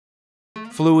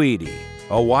FLUIDI,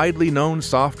 a widely known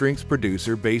soft drinks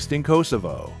producer based in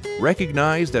Kosovo,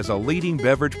 recognized as a leading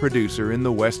beverage producer in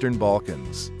the Western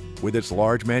Balkans. With its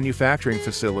large manufacturing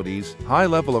facilities, high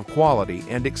level of quality,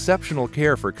 and exceptional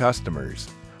care for customers,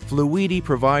 FLUIDI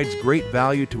provides great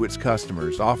value to its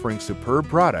customers, offering superb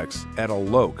products at a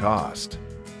low cost.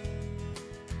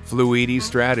 FLUIDI's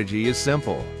strategy is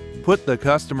simple. Put the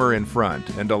customer in front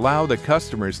and allow the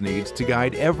customer's needs to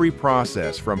guide every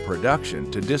process from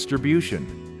production to distribution,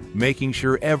 making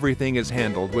sure everything is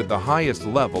handled with the highest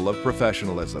level of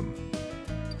professionalism.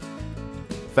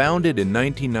 Founded in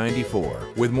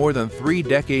 1994, with more than 3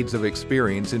 decades of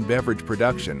experience in beverage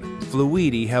production,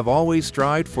 FLUIDI have always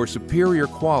strived for superior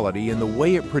quality in the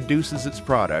way it produces its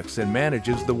products and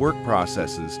manages the work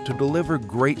processes to deliver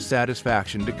great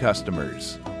satisfaction to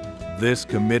customers. This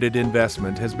committed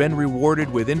investment has been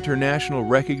rewarded with international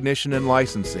recognition and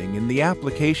licensing in the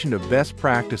application of best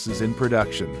practices in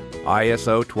production,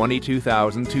 ISO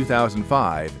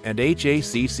 22000-2005 and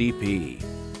HACCP.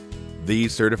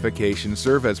 These certifications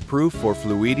serve as proof for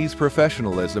FLUIDI's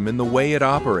professionalism in the way it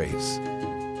operates.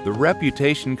 The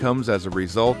reputation comes as a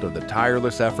result of the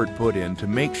tireless effort put in to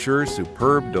make sure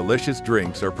superb, delicious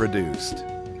drinks are produced.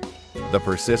 The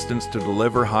persistence to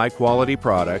deliver high-quality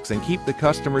products and keep the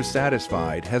customers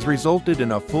satisfied has resulted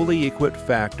in a fully equipped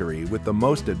factory with the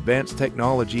most advanced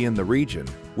technology in the region,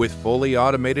 with fully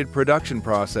automated production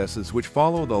processes which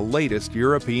follow the latest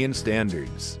European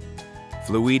standards.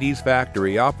 FLUIDI's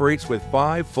factory operates with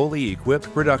 5 fully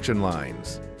equipped production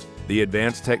lines. The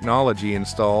advanced technology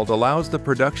installed allows the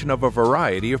production of a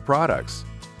variety of products: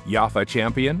 Jaffa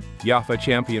Champion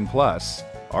Plus,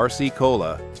 RC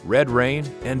Cola, Red Rain,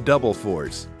 and Double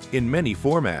Force in many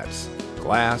formats: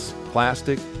 glass,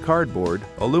 plastic, cardboard,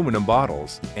 aluminum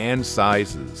bottles, and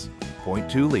sizes: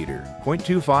 0.2 liter,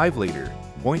 0.25 liter,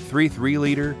 0.33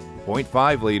 liter,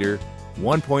 0.5 liter,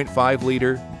 1.5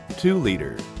 liter, 2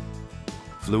 liter.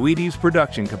 FLUIDI's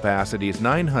production capacity is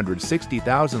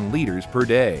 960,000 liters per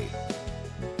day.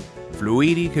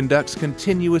 FLUIDI conducts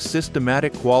continuous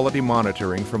systematic quality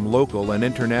monitoring from local and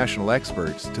international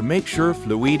experts to make sure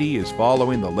FLUIDI is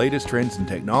following the latest trends in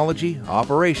technology,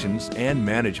 operations, and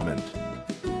management.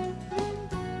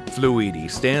 FLUIDI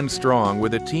stands strong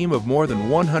with a team of more than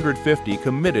 150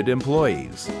 committed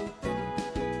employees.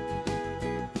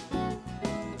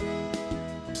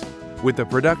 With the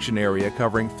production area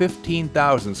covering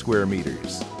 15,000 square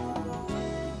meters.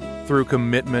 Through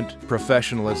commitment,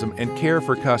 professionalism, and care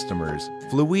for customers,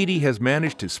 FLUIDI has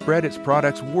managed to spread its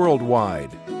products worldwide,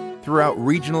 throughout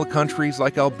regional countries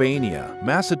like Albania,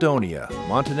 Macedonia,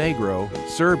 Montenegro,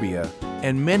 Serbia,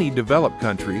 and many developed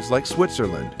countries like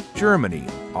Switzerland, Germany,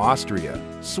 Austria,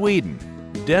 Sweden,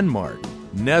 Denmark,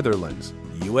 Netherlands,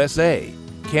 USA,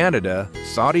 Canada,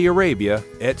 Saudi Arabia,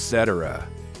 etc.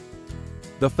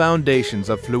 The foundations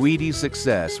of FLUIDI's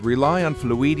success rely on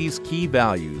FLUIDI's key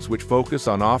values, which focus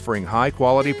on offering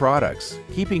high-quality products,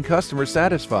 keeping customers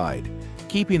satisfied,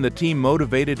 keeping the team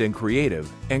motivated and creative,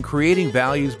 and creating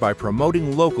values by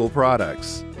promoting local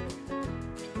products.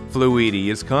 FLUIDI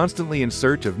is constantly in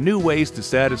search of new ways to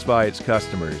satisfy its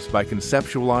customers by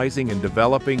conceptualizing and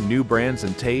developing new brands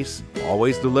and tastes,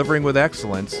 always delivering with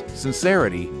excellence,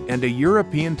 sincerity, and a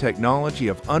European technology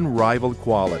of unrivaled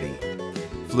quality.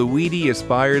 FLUIDI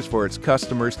aspires for its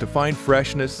customers to find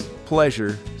freshness,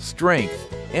 pleasure,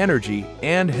 strength, energy,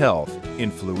 and health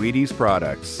in FLUIDI's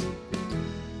products.